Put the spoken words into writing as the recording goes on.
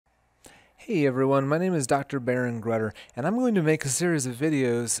Hey everyone, my name is Dr. Baron Grutter, and I'm going to make a series of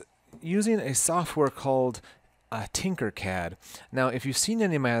videos using a software called TinkerCAD. Now, if you've seen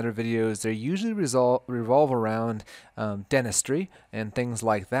any of my other videos, they usually revolve around dentistry and things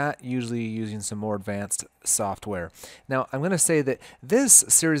like that, usually using some more advanced software. Now, I'm going to say that this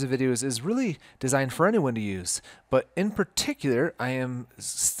series of videos is really designed for anyone to use, but in particular, I am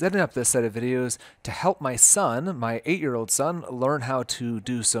setting up this set of videos to help my son, my 8-year-old son, learn how to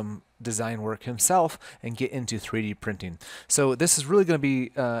do some design work himself and get into 3D printing. So this is really going to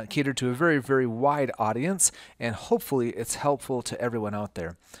be catered to a very wide audience, and hopefully it's helpful to everyone out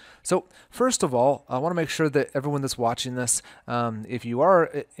there. So first of all, I want to make sure that everyone that's watching this, if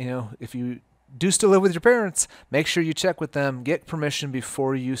you do still live with your parents, make sure you check with them, get permission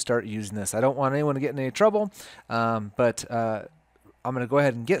before you start using this. I don't want anyone to get in any trouble, but I'm going to go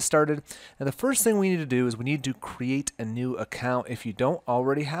ahead and get started. And the first thing we need to do is we need to create a new account if you don't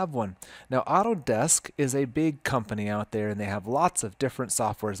already have one. Now, Autodesk is a big company out there, and they have lots of different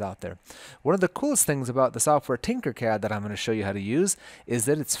softwares out there. One of the coolest things about the software TinkerCAD that I'm going to show you how to use is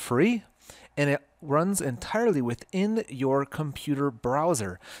that it's free, and it runs entirely within your computer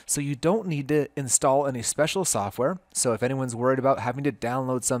browser. So you don't need to install any special software. So if anyone's worried about having to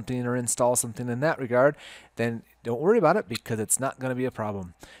download something or install something in that regard, then don't worry about it, because it's not going to be a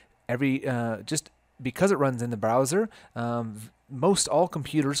problem. Just because it runs in the browser, most all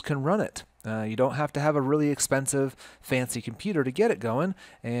computers can run it. You don't have to have a really expensive, fancy computer to get it going,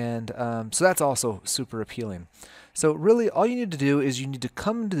 and so that's also super appealing. So really, all you need to do is you need to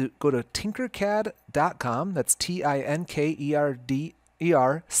go to TinkerCAD.com. That's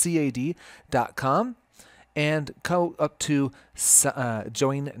TinkerCAD.com, and go up to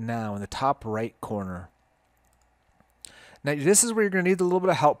Join Now in the top right corner. Now, this is where you're going to need a little bit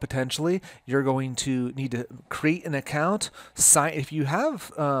of help potentially. You're going to need to create an account. If you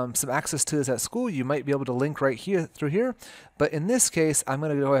have some access to this at school, you might be able to link right here through here. But in this case, I'm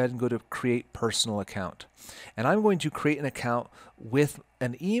going to go ahead and go to Create Personal Account. And I'm going to create an account with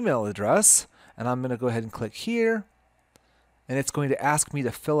an email address. And I'm going to go ahead and click here. And it's going to ask me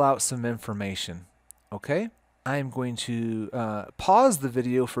to fill out some information. Okay? I'm going to pause the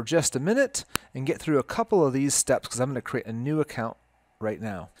video for just a minute and get through a couple of these steps, because I'm going to create a new account right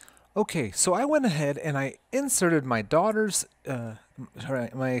now. Okay, so I went ahead and I inserted my daughter's, my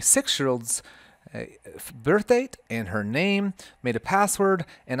 6-year-old's birth date and her name, made a password,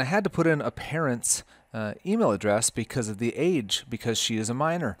 and I had to put in a parent's email address because of the age, because she is a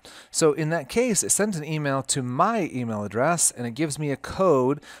minor. So in that case, it sent an email to my email address, and it gives me a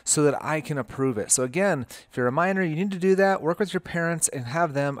code so that I can approve it. So again, if you're a minor, you need to do that, work with your parents and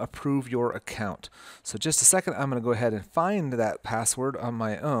have them approve your account. So just a second, I'm going to go ahead and find that password on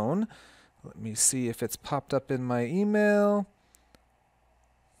my own. Let me see if it's popped up in my email.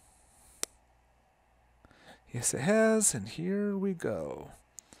 Yes, it has, and here we go.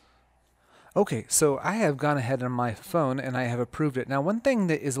 Okay, so I have gone ahead on my phone and I have approved it. Now, one thing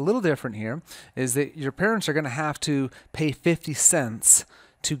that is a little different here is that your parents are going to have to pay 50 cents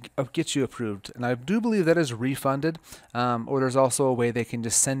to get you approved. And I do believe that is refunded, or there's also a way they can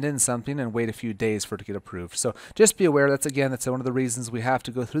just send in something and wait a few days for it to get approved. So just be aware, that's one of the reasons we have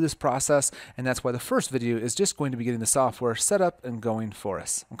to go through this process, and that's why the first video is just going to be getting the software set up and going for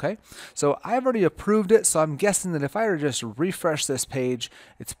us. Okay, so I've already approved it, so I'm guessing that if I were to just refresh this page,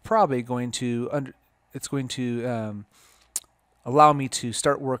 it's probably going to allow me to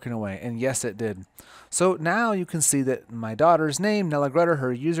start working away, and yes, it did. So now you can see that my daughter's name, Nella Grutter,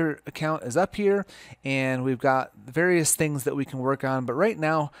 her user account is up here, and we've got various things that we can work on, but right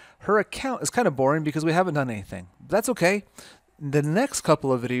now her account is kind of boring because we haven't done anything. But that's okay. The next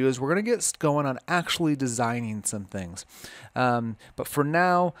couple of videos, we're going to get going on actually designing some things. But for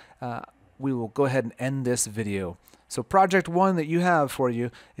now, we will go ahead and end this video. So project 1 that you have for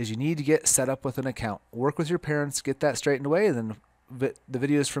you is you need to get set up with an account. Work with your parents, get that straightened away, and then the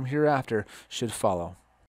videos from hereafter should follow.